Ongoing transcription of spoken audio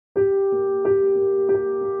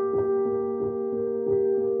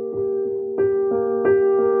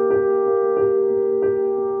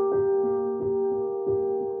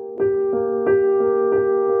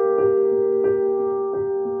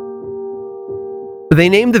They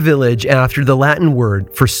named the village after the Latin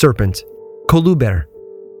word for serpent, coluber.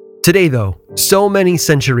 Today, though, so many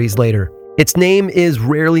centuries later, its name is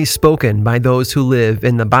rarely spoken by those who live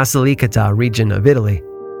in the Basilicata region of Italy.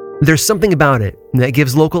 There's something about it that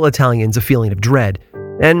gives local Italians a feeling of dread,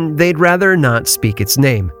 and they'd rather not speak its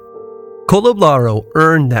name. Coloblaro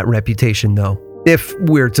earned that reputation, though, if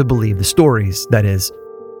we're to believe the stories, that is.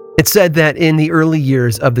 It's said that in the early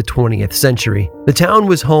years of the 20th century, the town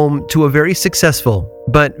was home to a very successful,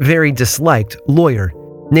 but very disliked, lawyer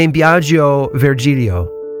named Biagio Virgilio.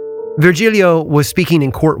 Virgilio was speaking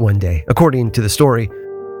in court one day, according to the story,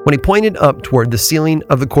 when he pointed up toward the ceiling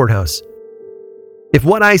of the courthouse. "If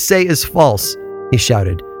what I say is false," he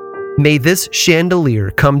shouted, "may this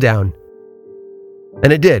chandelier come down."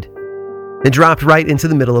 And it did. It dropped right into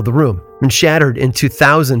the middle of the room and shattered into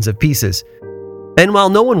thousands of pieces. And while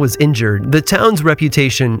no one was injured, the town's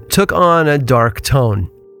reputation took on a dark tone.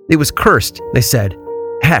 It was cursed, they said,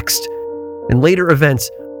 hexed, and later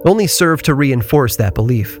events only served to reinforce that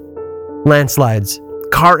belief. Landslides,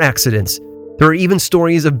 car accidents, there are even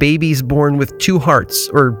stories of babies born with 2 hearts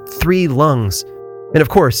or 3 lungs, and of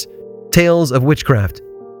course, tales of witchcraft.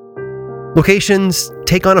 Locations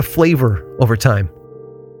take on a flavor over time.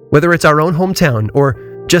 Whether it's our own hometown or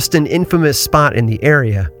just an infamous spot in the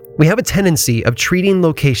area, we have a tendency of treating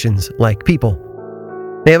locations like people.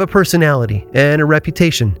 They have a personality and a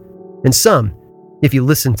reputation, and some, if you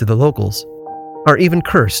listen to the locals, are even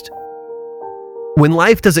cursed. When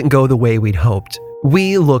life doesn't go the way we'd hoped,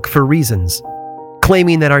 we look for reasons.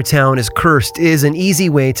 Claiming that our town is cursed is an easy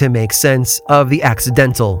way to make sense of the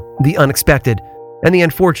accidental, the unexpected, and the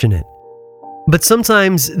unfortunate. But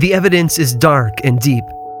sometimes the evidence is dark and deep,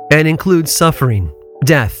 and includes suffering,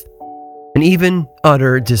 death, and even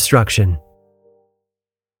utter destruction.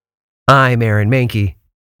 I'm Aaron Mankey,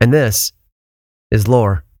 and this is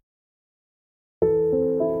Lore.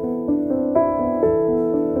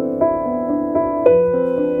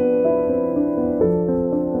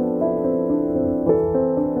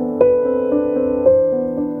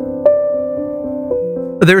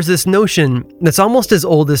 There's this notion that's almost as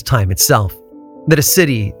old as time itself, that a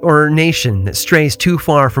city or nation that strays too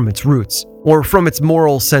far from its roots or from its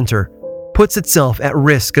moral center puts itself at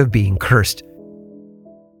risk of being cursed.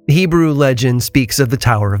 The Hebrew legend speaks of the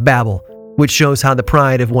Tower of Babel, which shows how the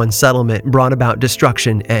pride of one settlement brought about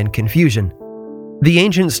destruction and confusion. The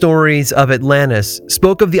ancient stories of Atlantis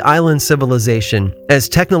spoke of the island civilization as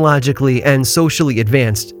technologically and socially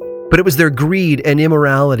advanced, but it was their greed and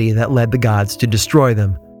immorality that led the gods to destroy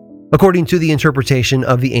them. According to the interpretation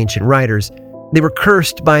of the ancient writers, they were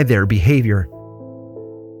cursed by their behavior.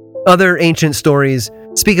 Other ancient stories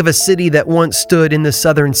speak of a city that once stood in the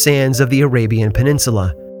southern sands of the Arabian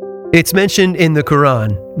Peninsula. It's mentioned in the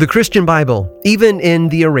Quran, the Christian Bible, even in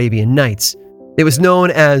the Arabian Nights. It was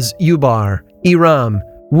known as Ubar, Iram,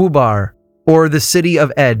 Wubar, or the city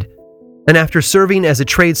of Ed, and after serving as a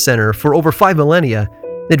trade center for over 5 millennia,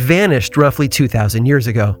 it vanished roughly 2,000 years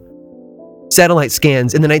ago. Satellite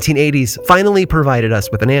scans in the 1980s finally provided us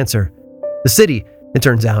with an answer. The city, it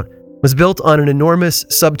turns out, was built on an enormous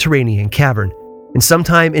subterranean cavern, and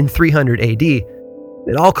sometime in 300 AD,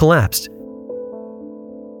 it all collapsed.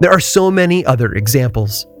 There are so many other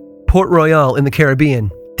examples. Port Royal in the Caribbean,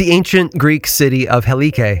 the ancient Greek city of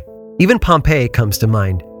Helike, even Pompeii comes to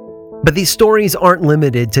mind. But these stories aren't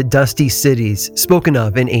limited to dusty cities spoken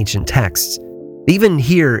of in ancient texts. Even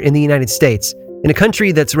here in the United States, in a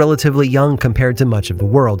country that's relatively young compared to much of the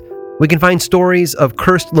world, we can find stories of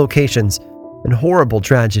cursed locations and horrible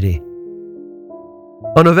tragedy.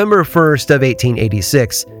 On November 1st of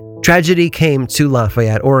 1886, tragedy came to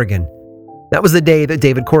Lafayette, Oregon. That was the day that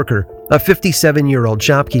David Corker, a 57-year-old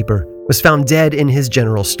shopkeeper, was found dead in his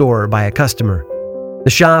general store by a customer. The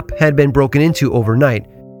shop had been broken into overnight,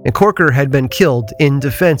 and Corker had been killed in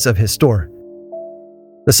defense of his store.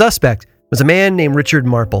 The suspect was a man named Richard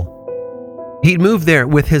Marple. He'd moved there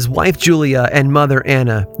with his wife Julia and mother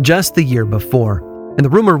Anna just the year before, and the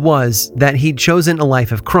rumor was that he'd chosen a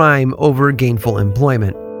life of crime over gainful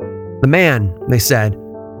employment. The man, they said,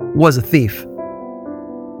 was a thief.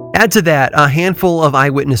 Add to that a handful of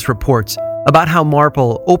eyewitness reports about how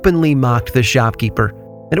Marple openly mocked the shopkeeper,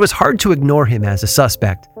 and it was hard to ignore him as a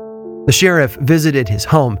suspect. The sheriff visited his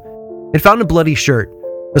home and found a bloody shirt,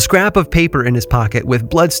 a scrap of paper in his pocket with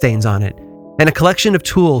bloodstains on it, and a collection of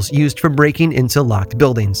tools used for breaking into locked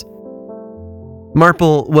buildings.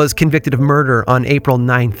 Marple was convicted of murder on April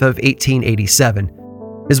 9th of 1887.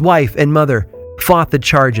 His wife and mother fought the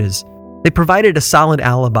charges. They provided a solid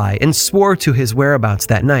alibi and swore to his whereabouts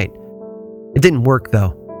that night. It didn't work,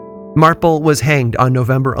 though. Marple was hanged on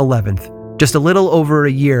November 11th, just a little over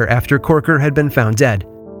a year after Corker had been found dead.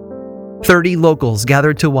 30 locals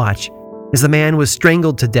gathered to watch as the man was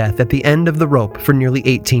strangled to death at the end of the rope for nearly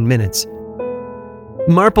 18 minutes.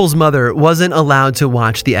 Marple's mother wasn't allowed to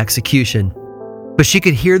watch the execution, but she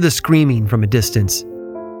could hear the screaming from a distance.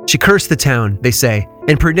 She cursed the town, they say,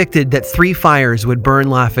 and predicted that 3 fires would burn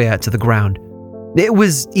Lafayette to the ground. It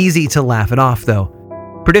was easy to laugh it off, though.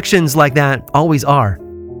 Predictions like that always are,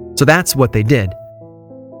 so that's what they did.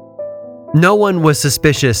 No one was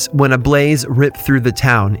suspicious when a blaze ripped through the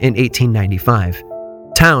town in 1895.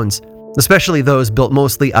 Towns, especially those built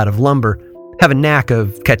mostly out of lumber, have a knack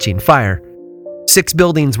of catching fire. 6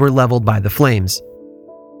 buildings were leveled by the flames.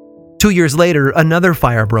 2 years later, another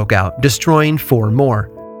fire broke out, destroying 4 more.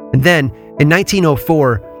 And then, in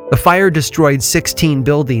 1904, the fire destroyed 16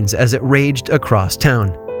 buildings as it raged across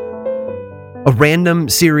town. A random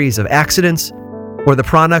series of accidents, or the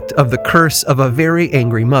product of the curse of a very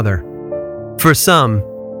angry mother? For some,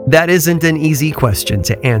 that isn't an easy question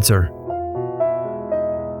to answer.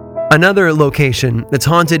 Another location that's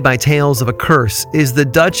haunted by tales of a curse is the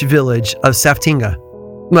Dutch village of Saftinga.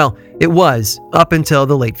 Well, it was, up until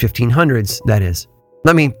the late 1500s, that is.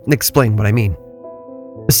 Let me explain what I mean.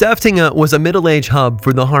 Saftinga was a middle-age hub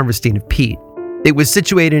for the harvesting of peat. It was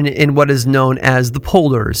situated in what is known as the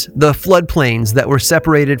polders, the floodplains that were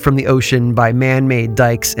separated from the ocean by man-made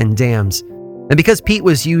dikes and dams. And because peat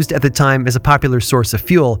was used at the time as a popular source of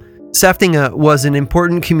fuel, Saftinga was an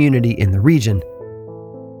important community in the region.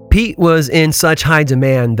 Peat was in such high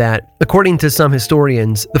demand that, according to some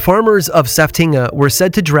historians, the farmers of Saftinga were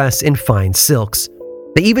said to dress in fine silks.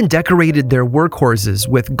 They even decorated their workhorses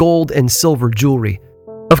with gold and silver jewelry.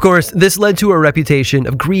 Of course, this led to a reputation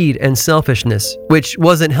of greed and selfishness, which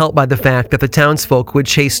wasn't helped by the fact that the townsfolk would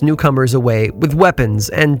chase newcomers away with weapons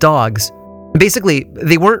and dogs. Basically,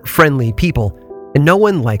 they weren't friendly people, and no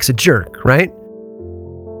one likes a jerk, right?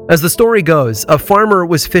 As the story goes, a farmer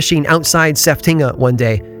was fishing outside Saftinga one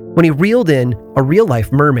day when he reeled in a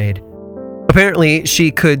real-life mermaid. Apparently,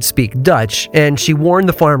 she could speak Dutch, and she warned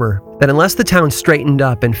the farmer that unless the town straightened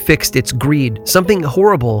up and fixed its greed, something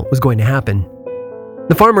horrible was going to happen.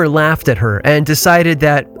 The farmer laughed at her and decided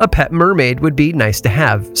that a pet mermaid would be nice to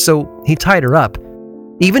have, so he tied her up.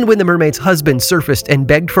 Even when the mermaid's husband surfaced and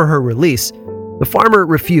begged for her release, the farmer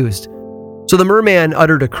refused, so the merman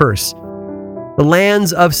uttered a curse. "The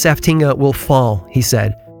lands of Saftinga will fall," he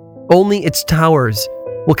said. "Only its towers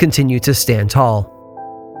will continue to stand tall."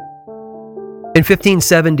 In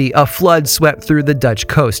 1570, a flood swept through the Dutch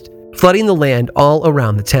coast, flooding the land all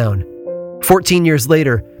around the town. 14 years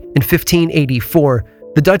later, in 1584,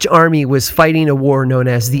 the Dutch army was fighting a war known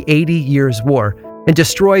as the 80 Years' War and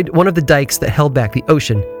destroyed one of the dikes that held back the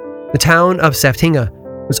ocean. The town of Saftinga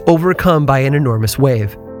was overcome by an enormous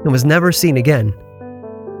wave and was never seen again.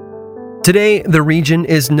 Today, the region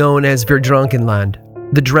is known as Verdronkenland,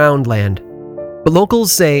 the Drowned Land, but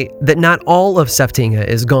locals say that not all of Saftinga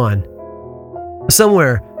is gone.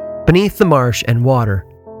 Somewhere beneath the marsh and water,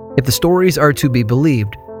 if the stories are to be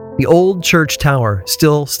believed, the old church tower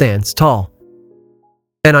still stands tall.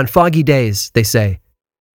 And on foggy days, they say,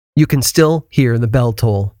 you can still hear the bell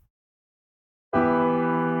toll.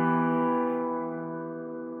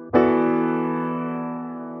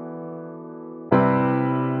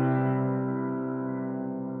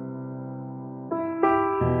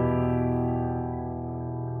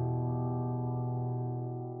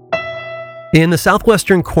 In the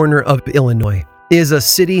southwestern corner of Illinois is a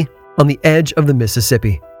city on the edge of the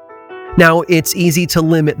Mississippi. Now, it's easy to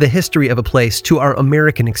limit the history of a place to our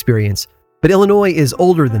American experience, but Illinois is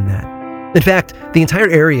older than that. In fact, the entire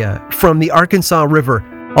area, from the Arkansas River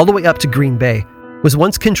all the way up to Green Bay, was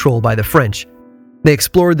once controlled by the French. They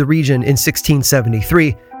explored the region in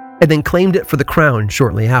 1673 and then claimed it for the crown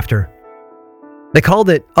shortly after. They called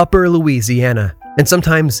it Upper Louisiana and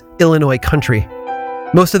sometimes Illinois country.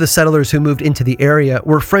 Most of the settlers who moved into the area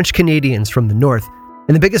were French Canadians from the north,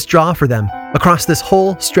 and the biggest draw for them, across this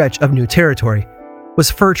whole stretch of new territory,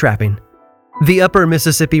 was fur trapping. The upper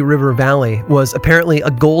Mississippi River Valley was apparently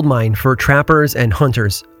a gold mine for trappers and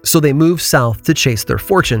hunters, so they moved south to chase their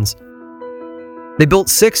fortunes. They built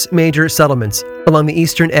 6 major settlements along the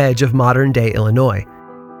eastern edge of modern-day Illinois.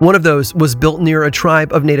 One of those was built near a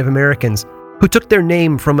tribe of Native Americans who took their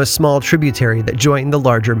name from a small tributary that joined the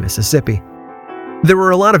larger Mississippi. There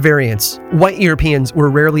were a lot of variants. White Europeans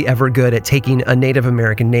were rarely ever good at taking a Native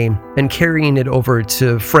American name and carrying it over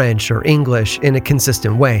to French or English in a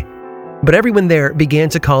consistent way. But everyone there began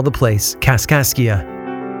to call the place Kaskaskia.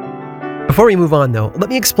 Before we move on though,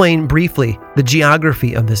 let me explain briefly the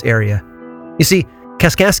geography of this area. You see,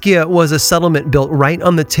 Kaskaskia was a settlement built right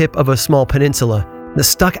on the tip of a small peninsula that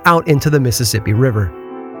stuck out into the Mississippi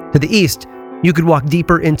River. To the east, you could walk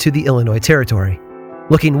deeper into the Illinois Territory.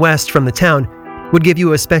 Looking west from the town would give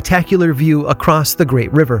you a spectacular view across the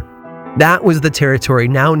Great River. That was the territory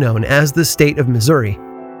now known as the state of Missouri.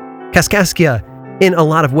 Kaskaskia, in a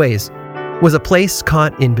lot of ways, was a place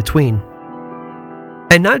caught in between.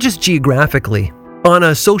 And not just geographically. On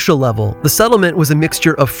a social level, the settlement was a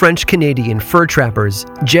mixture of French-Canadian fur trappers,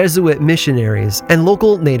 Jesuit missionaries, and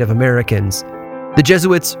local Native Americans. The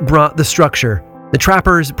Jesuits brought the structure, the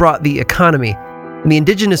trappers brought the economy, and the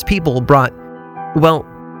indigenous people brought, well,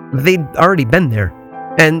 they'd already been there.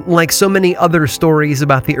 And like so many other stories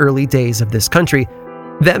about the early days of this country,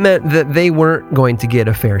 that meant that they weren't going to get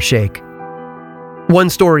a fair shake. One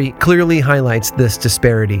story clearly highlights this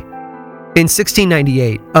disparity. In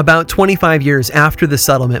 1698, about 25 years after the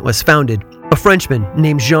settlement was founded, a Frenchman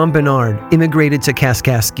named Jean Bernard immigrated to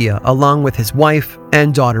Kaskaskia along with his wife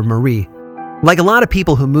and daughter Marie. Like a lot of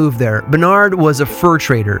people who moved there, Bernard was a fur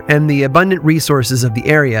trader, and the abundant resources of the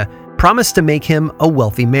area promised to make him a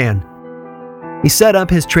wealthy man. He set up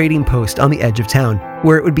his trading post on the edge of town,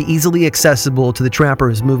 where it would be easily accessible to the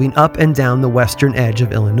trappers moving up and down the western edge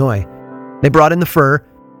of Illinois. They brought in the fur,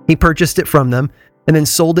 he purchased it from them, and then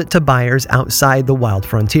sold it to buyers outside the wild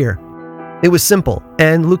frontier. It was simple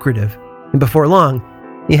and lucrative, and before long,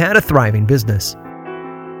 he had a thriving business.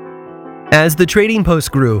 As the trading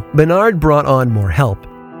post grew, Bernard brought on more help.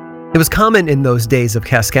 It was common in those days of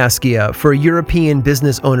Kaskaskia for European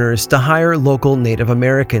business owners to hire local Native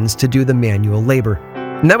Americans to do the manual labor,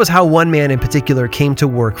 and that was how one man in particular came to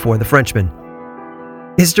work for the Frenchman.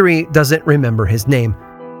 History doesn't remember his name,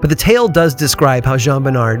 but the tale does describe how Jean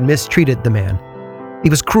Bernard mistreated the man. He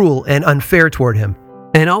was cruel and unfair toward him,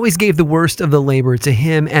 and always gave the worst of the labor to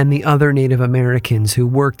him and the other Native Americans who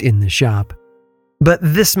worked in the shop. But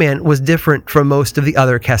this man was different from most of the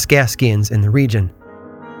other Kaskaskians in the region.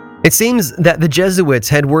 It seems that the Jesuits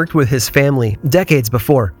had worked with his family decades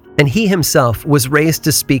before, and he himself was raised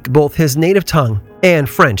to speak both his native tongue and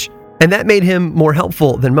French, and that made him more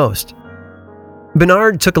helpful than most.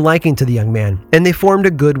 Bernard took a liking to the young man, and they formed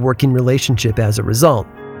a good working relationship as a result.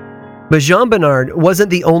 But Jean Bernard wasn't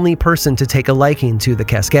the only person to take a liking to the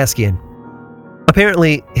Kaskaskian.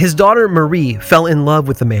 Apparently, his daughter Marie fell in love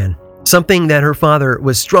with the man, something that her father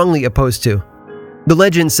was strongly opposed to. The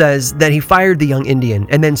legend says that he fired the young Indian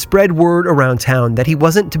and then spread word around town that he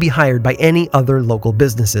wasn't to be hired by any other local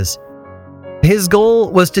businesses. His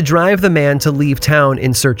goal was to drive the man to leave town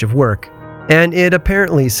in search of work, and it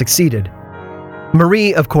apparently succeeded.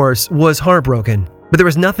 Marie, of course, was heartbroken, but there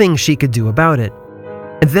was nothing she could do about it.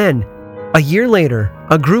 And then, a year later,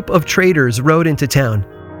 a group of traders rode into town,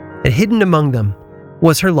 and hidden among them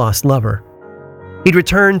was her lost lover. He'd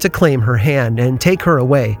returned to claim her hand and take her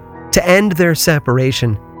away, to end their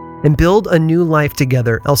separation and build a new life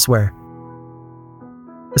together elsewhere.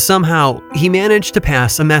 Somehow, he managed to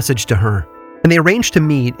pass a message to her, and they arranged to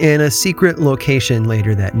meet in a secret location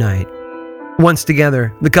later that night. Once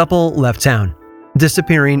together, the couple left town,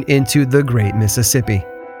 disappearing into the Great Mississippi.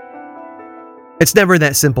 It's never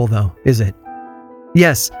that simple though, is it?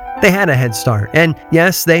 Yes, they had a head start, and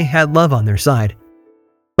yes, they had love on their side.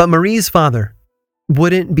 But Marie's father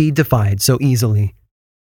wouldn't be defied so easily.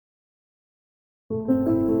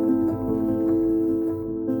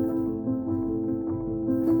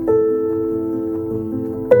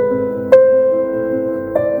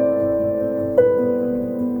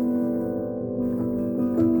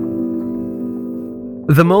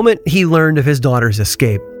 The moment he learned of his daughter's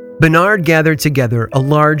escape, Bernard gathered together a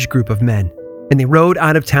large group of men, and they rode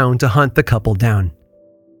out of town to hunt the couple down.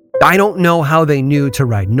 I don't know how they knew to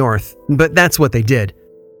ride north, but that's what they did.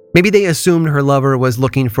 Maybe they assumed her lover was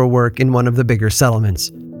looking for work in one of the bigger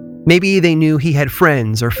settlements. Maybe they knew he had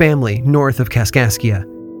friends or family north of Kaskaskia.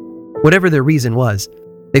 Whatever their reason was,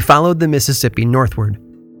 they followed the Mississippi northward.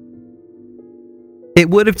 It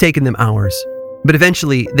would have taken them hours, but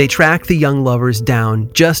eventually they tracked the young lovers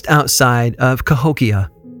down just outside of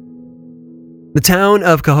Cahokia. The town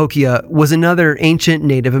of Cahokia was another ancient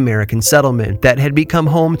Native American settlement that had become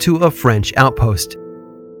home to a French outpost.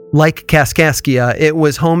 Like Kaskaskia, it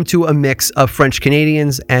was home to a mix of French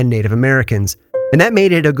Canadians and Native Americans, and that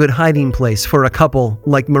made it a good hiding place for a couple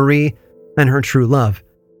like Marie and her true love.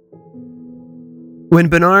 When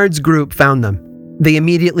Bernard's group found them, they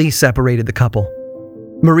immediately separated the couple.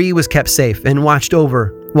 Marie was kept safe and watched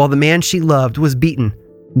over while the man she loved was beaten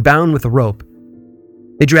and bound with a rope.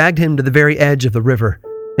 They dragged him to the very edge of the river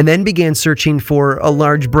and then began searching for a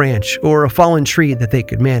large branch or a fallen tree that they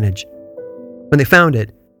could manage. When they found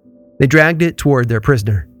it, they dragged it toward their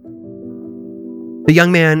prisoner. The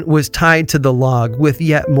young man was tied to the log with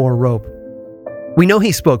yet more rope. We know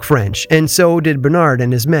he spoke French, and so did Bernard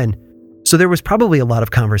and his men, so there was probably a lot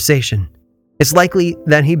of conversation. It's likely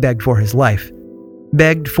that he begged for his life,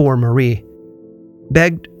 begged for Marie,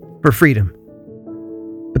 begged for freedom.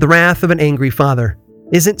 But the wrath of an angry father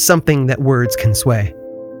isn't something that words can sway.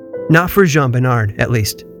 Not for Jean Bernard, at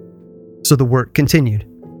least. So the work continued.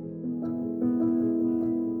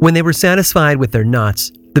 When they were satisfied with their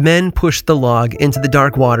knots, the men pushed the log into the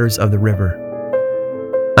dark waters of the river.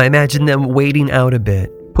 I imagine them wading out a bit,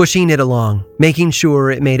 pushing it along, making sure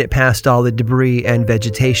it made it past all the debris and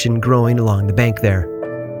vegetation growing along the bank there.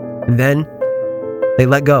 And then they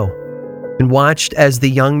let go and watched as the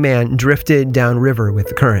young man drifted downriver with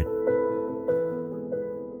the current.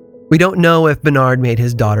 We don't know if Bernard made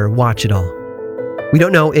his daughter watch it all. We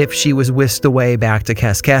don't know if she was whisked away back to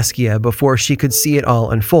Kaskaskia before she could see it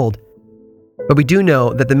all unfold. But we do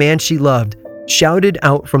know that the man she loved shouted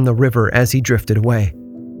out from the river as he drifted away.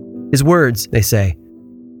 His words, they say,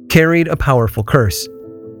 carried a powerful curse.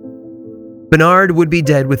 Bernard would be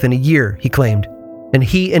dead within a year, he claimed, and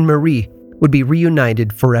he and Marie would be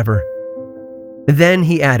reunited forever. And then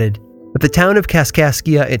he added that the town of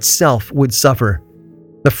Kaskaskia itself would suffer.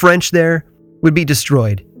 The French there would be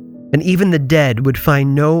destroyed, and even the dead would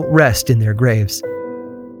find no rest in their graves.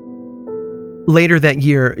 Later that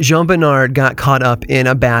year, Jean Bernard got caught up in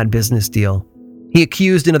a bad business deal. He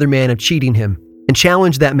accused another man of cheating him and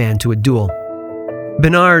challenged that man to a duel.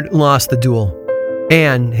 Bernard lost the duel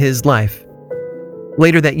and his life.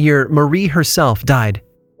 Later that year, Marie herself died.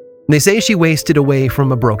 They say she wasted away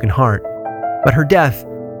from a broken heart, but her death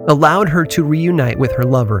allowed her to reunite with her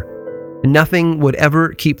lover, and nothing would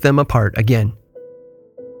ever keep them apart again.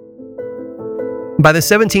 By the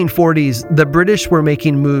 1740s, the British were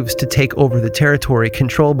making moves to take over the territory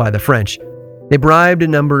controlled by the French. They bribed a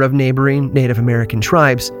number of neighboring Native American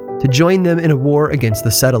tribes to join them in a war against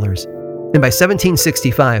the settlers. And by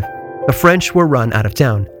 1765, the French were run out of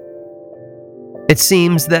town. It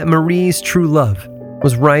seems that Marie's true love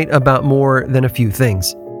was right about more than a few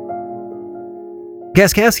things.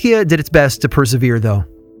 Kaskaskia did its best to persevere, though.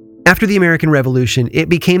 After the American Revolution, it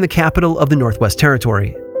became the capital of the Northwest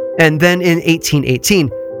Territory. And then in 1818,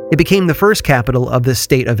 it became the first capital of the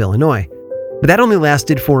state of Illinois. But that only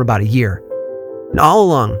lasted for about a year. And all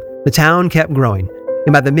along, the town kept growing.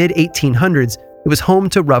 And by the mid-1800s, it was home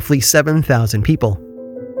to roughly 7,000 people.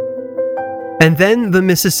 And then the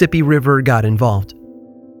Mississippi River got involved.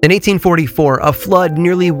 In 1844, a flood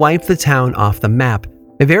nearly wiped the town off the map,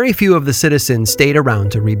 and very few of the citizens stayed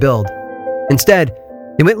around to rebuild. Instead,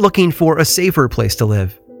 they went looking for a safer place to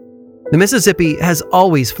live. The Mississippi has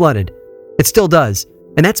always flooded. It still does,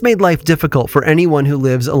 and that's made life difficult for anyone who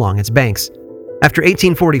lives along its banks. After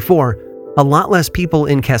 1844, a lot less people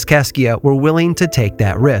in Kaskaskia were willing to take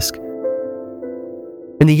that risk.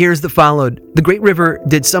 In the years that followed, the Great River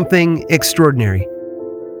did something extraordinary.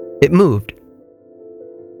 It moved.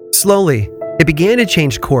 Slowly, it began to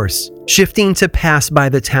change course, shifting to pass by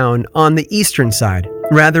the town on the eastern side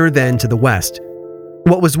rather than to the west.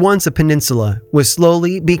 What was once a peninsula was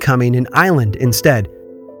slowly becoming an island instead,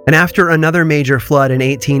 and after another major flood in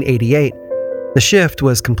 1888, the shift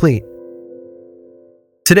was complete.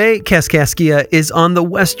 Today, Kaskaskia is on the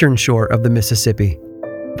western shore of the Mississippi.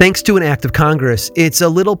 Thanks to an act of Congress, it's a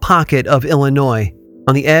little pocket of Illinois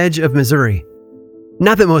on the edge of Missouri.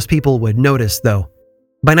 Not that most people would notice, though.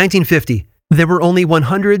 By 1950, there were only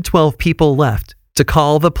 112 people left to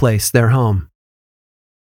call the place their home.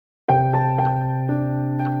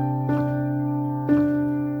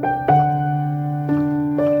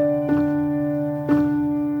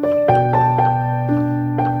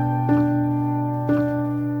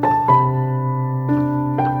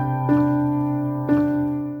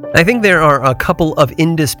 I think there are a couple of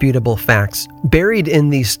indisputable facts buried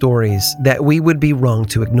in these stories that we would be wrong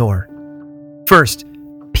to ignore. First,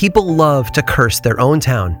 people love to curse their own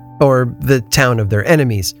town, or the town of their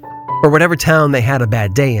enemies, or whatever town they had a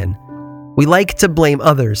bad day in. We like to blame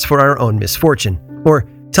others for our own misfortune, or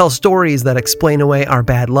tell stories that explain away our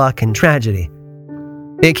bad luck and tragedy.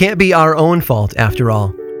 It can't be our own fault after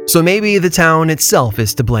all, so maybe the town itself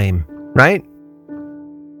is to blame, right?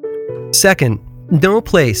 Second, no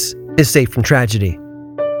place is safe from tragedy.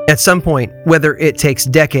 At some point, whether it takes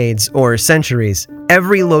decades or centuries,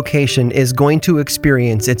 every location is going to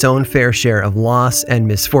experience its own fair share of loss and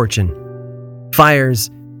misfortune. Fires,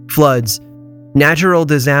 floods, natural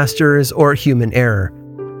disasters, or human error.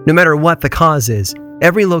 No matter what the cause is,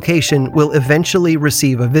 every location will eventually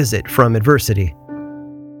receive a visit from adversity.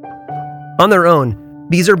 On their own,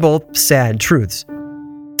 these are both sad truths.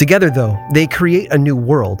 Together, though, they create a new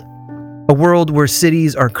world. A world where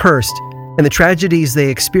cities are cursed and the tragedies they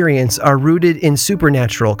experience are rooted in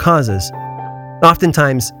supernatural causes.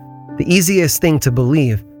 Oftentimes, the easiest thing to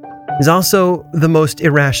believe is also the most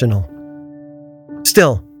irrational.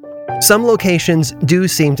 Still, some locations do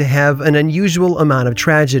seem to have an unusual amount of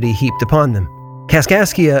tragedy heaped upon them,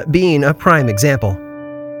 Kaskaskia being a prime example.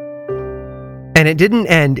 And it didn't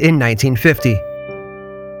end in 1950.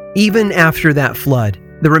 Even after that flood,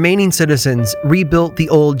 the remaining citizens rebuilt the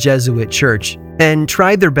old Jesuit church and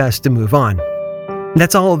tried their best to move on.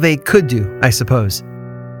 That's all they could do, I suppose.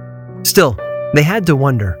 Still, they had to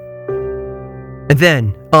wonder. And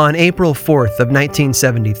then, on April 4th of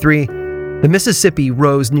 1973, the Mississippi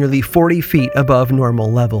rose nearly 40 feet above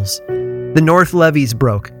normal levels. The north levees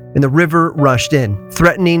broke, and the river rushed in,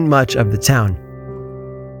 threatening much of the town.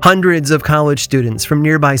 Hundreds of college students from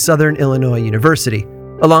nearby Southern Illinois University,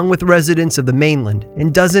 along with residents of the mainland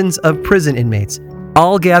and dozens of prison inmates,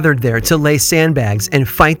 all gathered there to lay sandbags and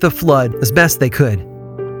fight the flood as best they could.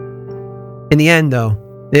 In the end, though,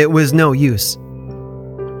 it was no use.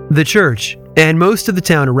 The church, and most of the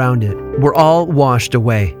town around it, were all washed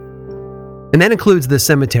away. And that includes the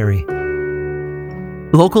cemetery.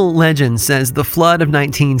 Local legend says the flood of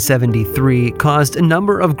 1973 caused a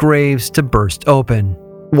number of graves to burst open,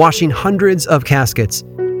 washing hundreds of caskets,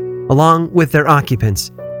 along with their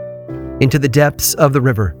occupants, into the depths of the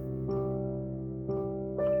river.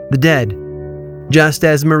 The dead, just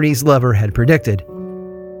as Marie's lover had predicted,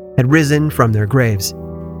 had risen from their graves.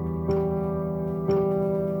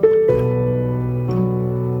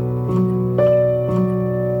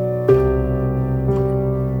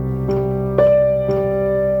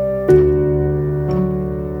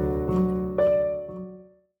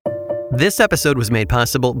 This episode was made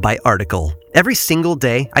possible by Article. Every single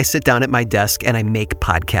day, I sit down at my desk and I make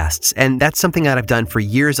podcasts, and that's something that I've done for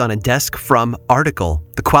years on a desk from Article.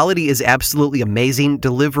 The quality is absolutely amazing,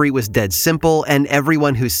 delivery was dead simple, and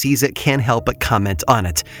everyone who sees it can't help but comment on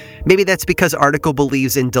it. Maybe that's because Article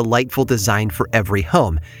believes in delightful design for every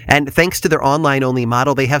home, and thanks to their online-only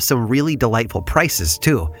model, they have some really delightful prices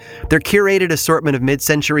too. Their curated assortment of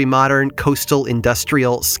mid-century modern, coastal,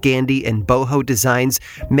 industrial, Scandi, and boho designs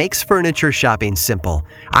makes furniture shopping simple.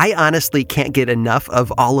 I honestly can't get enough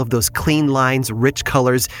of all of those clean lines, rich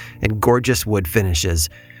colors, and gorgeous wood finishes.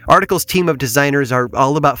 Article's team of designers are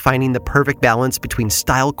all about finding the perfect balance between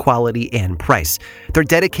style, quality, and price. They're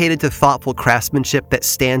dedicated to thoughtful craftsmanship that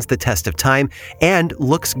stands the test of time and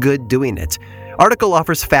looks good doing it. Article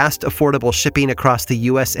offers fast, affordable shipping across the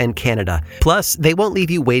US and Canada. Plus, they won't leave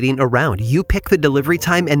you waiting around. You pick the delivery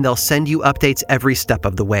time and they'll send you updates every step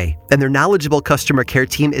of the way. And their knowledgeable customer care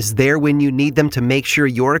team is there when you need them to make sure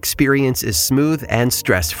your experience is smooth and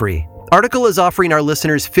stress-free. Article is offering our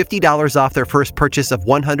listeners $50 off their first purchase of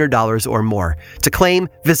 $100 or more. To claim,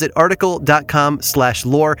 visit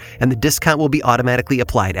article.com/lore and the discount will be automatically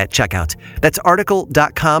applied at checkout. That's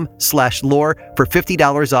article.com/lore for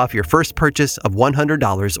 $50 off your first purchase of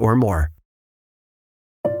 $100 or more.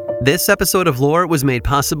 This episode of Lore was made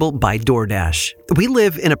possible by DoorDash. We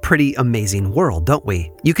live in a pretty amazing world, don't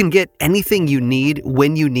we? You can get anything you need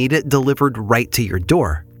when you need it delivered right to your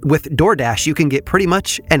door. With DoorDash, you can get pretty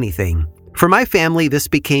much anything. For my family, this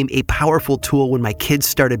became a powerful tool when my kids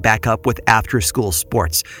started back up with after-school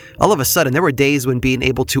sports. All of a sudden, there were days when being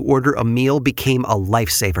able to order a meal became a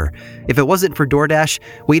lifesaver. If it wasn't for DoorDash,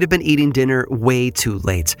 we'd have been eating dinner way too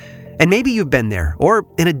late. And maybe you've been there, or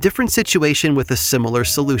in a different situation with a similar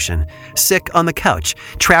solution. Sick on the couch,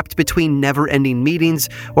 trapped between never-ending meetings,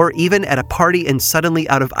 or even at a party and suddenly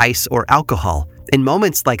out of ice or alcohol. In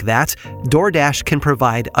moments like that, DoorDash can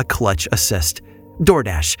provide a clutch assist.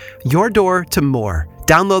 DoorDash, your door to more.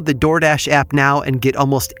 Download the DoorDash app now and get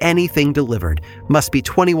almost anything delivered. Must be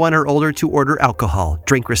 21 or older to order alcohol.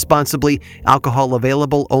 Drink responsibly. Alcohol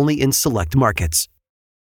available only in select markets.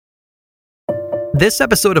 This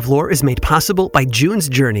episode of Lore is made possible by June's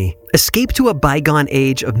Journey. Escape to a bygone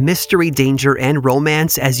age of mystery, danger, and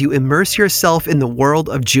romance as you immerse yourself in the world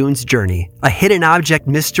of June's Journey, a hidden object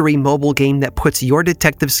mystery mobile game that puts your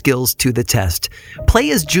detective skills to the test.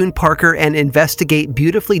 Play as June Parker and investigate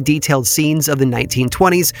beautifully detailed scenes of the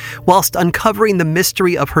 1920s whilst uncovering the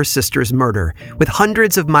mystery of her sister's murder. With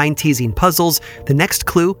hundreds of mind-teasing puzzles, the next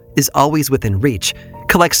clue is always within reach.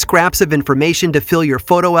 Collect scraps of information to fill your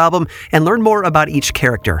photo album and learn more about each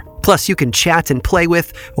character. Plus, you can chat and play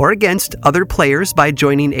with or against other players by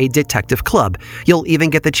joining a detective club. You'll even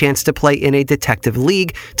get the chance to play in a detective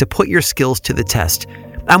league to put your skills to the test.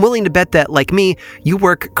 I'm willing to bet that, like me, you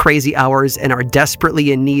work crazy hours and are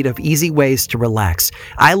desperately in need of easy ways to relax.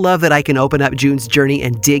 I love that I can open up June's Journey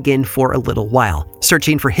and dig in for a little while,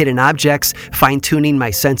 searching for hidden objects, fine-tuning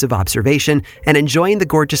my sense of observation, and enjoying the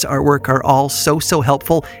gorgeous artwork are all so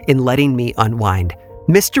helpful in letting me unwind.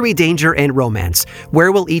 Mystery, danger, and romance.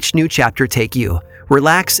 Where will each new chapter take you?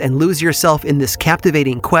 Relax and lose yourself in this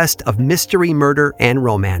captivating quest of mystery, murder, and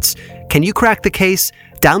romance. Can you crack the case?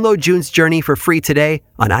 Download June's Journey for free today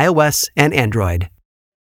on iOS and Android.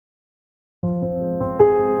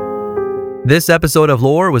 This episode of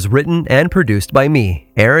Lore was written and produced by me,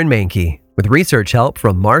 Aaron Mahnke, with research help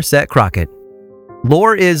from Marset Crockett.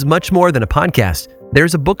 Lore is much more than a podcast.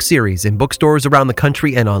 There's a book series in bookstores around the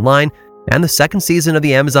country and online, and the second season of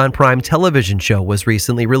the Amazon Prime television show was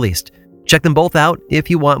recently released. Check them both out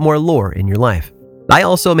if you want more lore in your life. I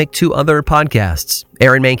also make 2 other podcasts,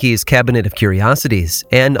 Aaron Mahnke's Cabinet of Curiosities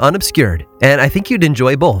and Unobscured, and I think you'd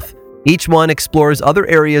enjoy both. Each one explores other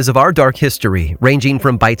areas of our dark history, ranging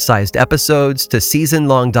from bite-sized episodes to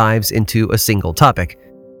season-long dives into a single topic.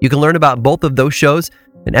 You can learn about both of those shows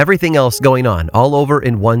and everything else going on all over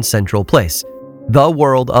in one central place,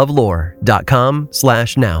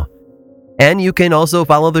 theworldoflore.com/now. And you can also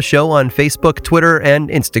follow the show on Facebook, Twitter, and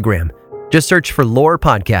Instagram. Just search for Lore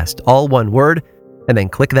Podcast, all one word, and then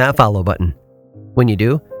click that follow button. When you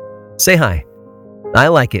do, say hi. I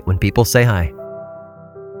like it when people say hi.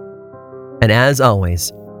 And as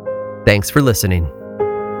always, thanks for listening.